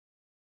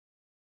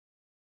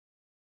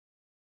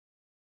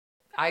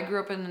I grew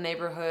up in the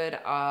neighborhood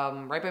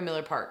right by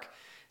Miller Park.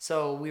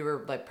 So we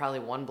were like probably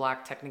one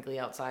block technically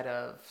outside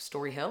of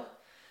Story Hill.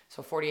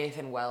 So 48th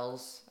and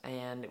Wells,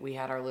 and we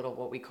had our little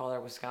what we call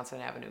our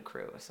Wisconsin Avenue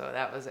crew. So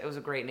it was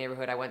a great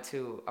neighborhood. I went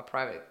to a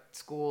private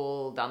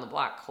school down the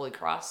block, Holy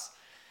Cross,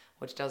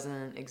 which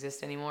doesn't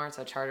exist anymore. It's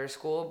a charter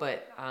school,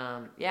 but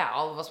yeah,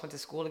 all of us went to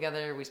school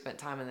together. We spent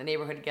time in the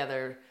neighborhood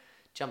together,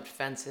 jumped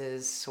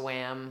fences,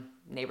 swam,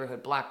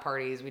 neighborhood block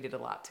parties. We did a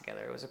lot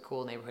together. It was a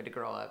cool neighborhood to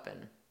grow up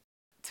in.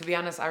 To be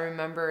honest, I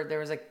remember there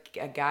was a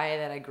guy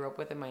that I grew up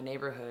with in my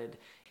neighborhood.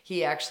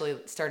 He actually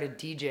started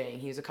DJing.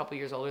 He was a couple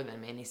years older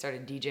than me, and he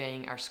started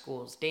DJing our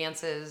school's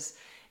dances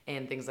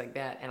and things like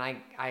that. And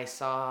I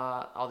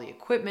saw all the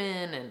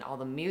equipment and all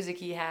the music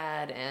he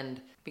had.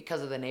 And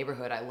because of the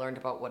neighborhood, I learned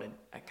about what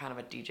a kind of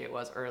a DJ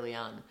was early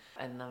on.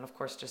 And then, of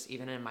course, just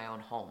even in my own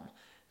home,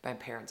 my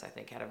parents, I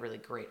think, had a really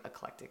great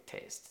eclectic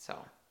taste. So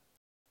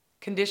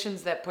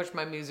conditions that pushed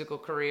my musical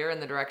career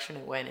in the direction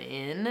it went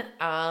in.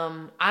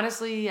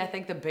 Honestly, I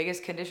think the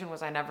biggest condition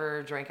was I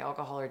never drank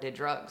alcohol or did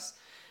drugs.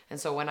 And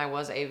so when I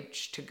was able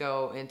to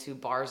go into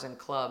bars and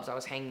clubs, I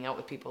was hanging out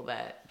with people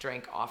that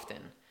drank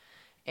often.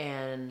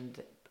 And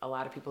a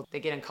lot of people, they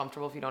get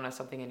uncomfortable if you don't have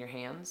something in your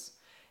hands.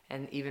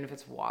 And even if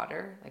it's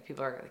water, like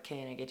people are like,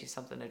 can I get you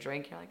something to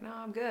drink? You're like, no,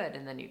 I'm good.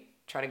 And then you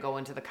try to go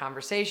into the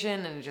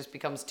conversation and it just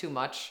becomes too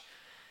much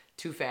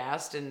too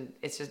fast, and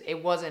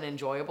it wasn't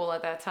enjoyable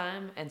at that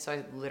time. And so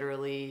I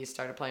literally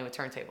started playing with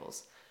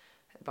turntables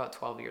about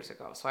 12 years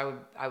ago. So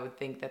I would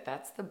think that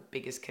that's the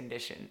biggest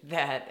condition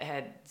that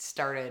had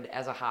started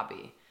as a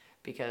hobby,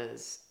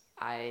 because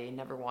I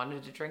never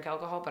wanted to drink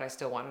alcohol, but I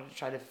still wanted to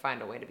try to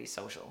find a way to be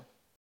social.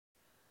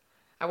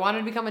 I wanted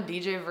to become a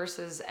DJ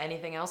versus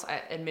anything else.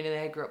 Admittedly,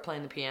 I grew up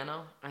playing the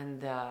piano,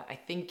 and I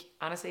think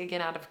honestly,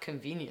 again, out of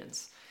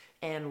convenience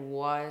and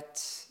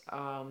what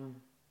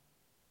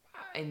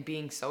and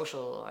being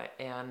social,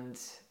 and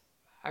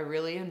I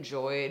really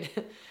enjoyed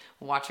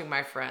watching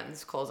my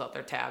friends close out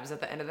their tabs at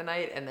the end of the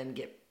night and then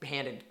get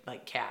handed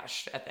like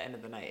cash at the end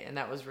of the night, and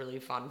that was really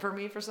fun for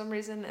me for some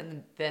reason.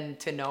 And then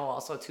to know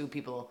also two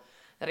people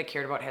that I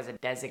cared about has a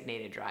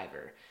designated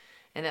driver,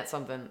 and that's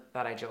something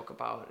that I joke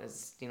about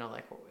is,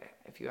 like,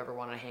 if you ever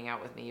want to hang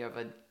out with me, you have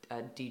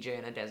a DJ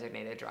and a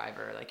designated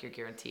driver, like you're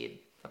guaranteed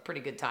a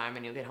pretty good time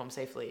and you'll get home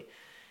safely.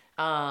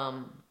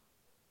 um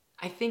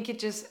I think it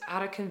just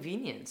out of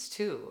convenience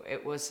too.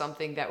 It was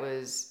something that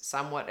was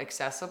somewhat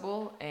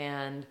accessible,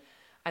 and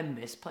I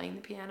miss playing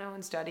the piano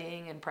and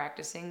studying and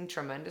practicing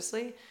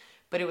tremendously.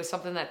 But it was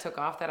something that took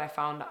off that I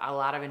found a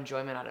lot of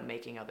enjoyment out of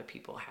making other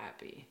people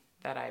happy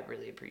that I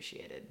really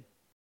appreciated.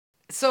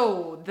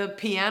 So the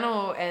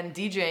piano and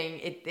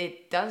DJing,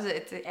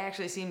 it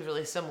actually seems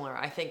really similar.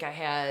 I think I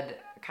had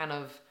kind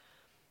of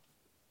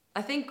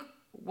I think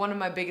one of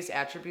my biggest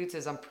attributes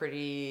is I'm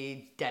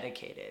pretty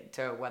dedicated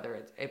to whether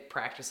it's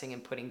practicing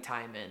and putting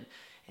time in.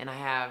 And I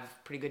have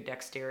pretty good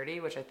dexterity,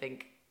 which I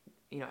think,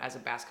 as a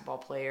basketball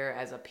player,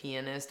 as a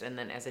pianist, and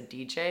then as a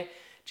DJ,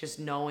 just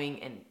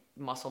knowing and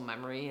muscle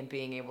memory and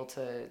being able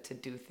to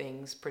do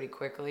things pretty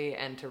quickly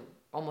and to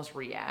almost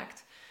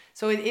react.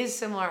 So it is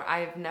similar.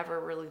 I've never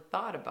really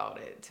thought about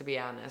it, to be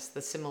honest.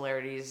 The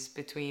similarities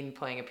between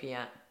playing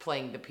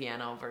the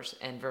piano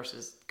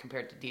versus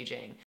compared to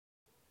DJing.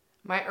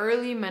 My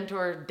early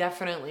mentor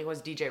definitely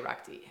was DJ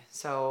Rekti.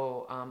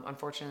 So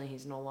unfortunately,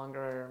 he's no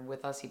longer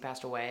with us. He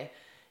passed away.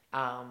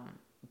 Um,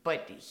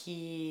 but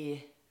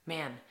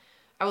man,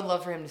 I would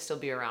love for him to still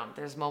be around.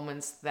 There's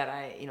moments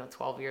that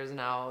 12 years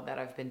now that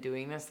I've been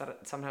doing this,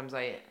 that sometimes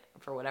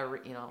for whatever,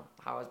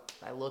 how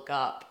I look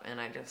up and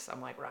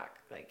I'm like, Rock,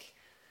 like,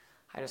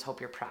 I just hope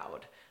you're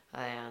proud.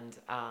 And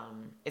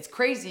it's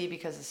crazy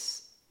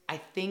because I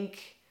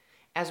think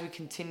as we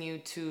continue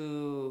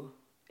to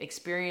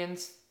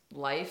experience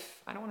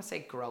life, I don't want to say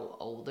grow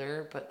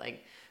older, but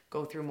like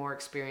go through more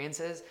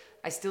experiences,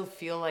 I still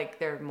feel like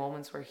there are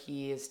moments where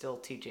he is still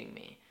teaching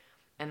me.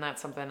 And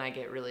that's something I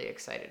get really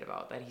excited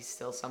about, that he's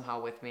still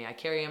somehow with me. I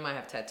carry him. I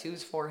have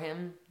tattoos for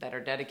him that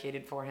are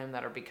dedicated for him,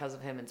 that are because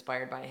of him,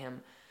 inspired by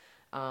him.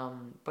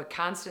 But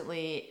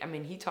constantly, I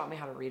mean, he taught me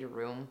how to read a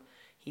room.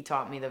 He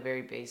taught me the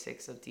very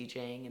basics of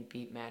DJing and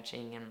beat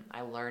matching, and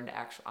I learned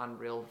actually on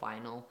real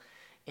vinyl.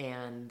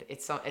 And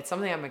it's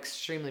something I'm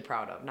extremely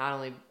proud of. Not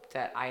only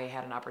that I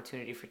had an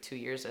opportunity for 2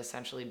 years to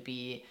essentially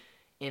be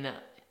in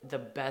the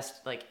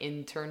best like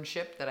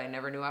internship that I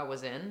never knew I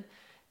was in,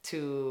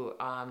 to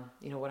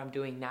what I'm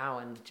doing now,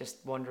 and just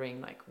wondering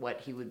like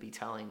what he would be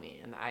telling me.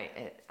 And I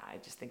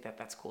just think that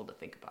that's cool to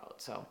think about.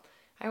 So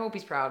I hope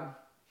he's proud.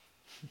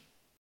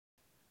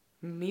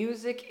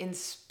 Music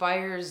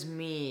inspires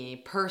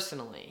me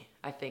personally.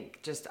 I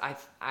think just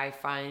I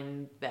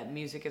find that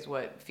music is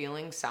what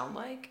feelings sound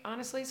like,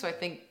 honestly. So I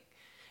think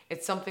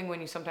it's something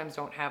when you sometimes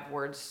don't have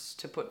words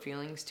to put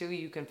feelings to,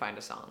 you can find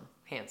a song,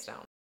 hands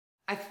down.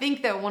 I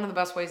think that one of the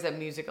best ways that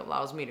music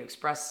allows me to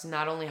express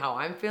not only how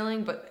I'm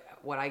feeling, but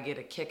what I get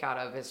a kick out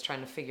of is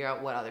trying to figure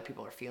out what other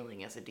people are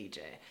feeling as a DJ,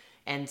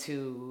 and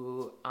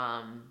to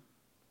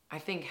I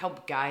think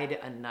help guide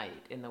a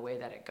night in the way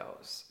that it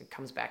goes. It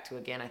comes back to,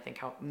 again, I think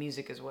how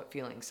music is what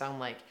feelings sound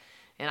like.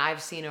 And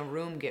I've seen a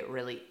room get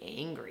really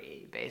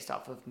angry based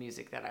off of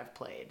music that I've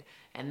played.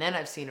 And then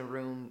I've seen a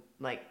room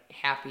like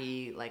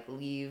happy, like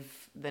leave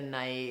the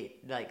night,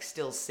 like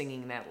still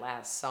singing that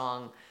last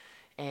song.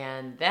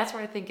 And that's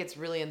where I think it's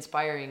really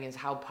inspiring, is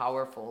how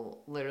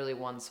powerful literally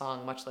one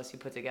song, much less you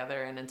put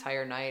together an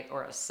entire night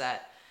or a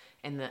set,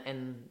 and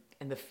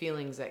the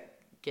feelings that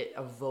get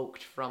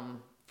evoked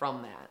from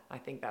that. I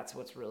think that's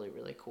what's really,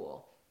 really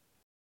cool.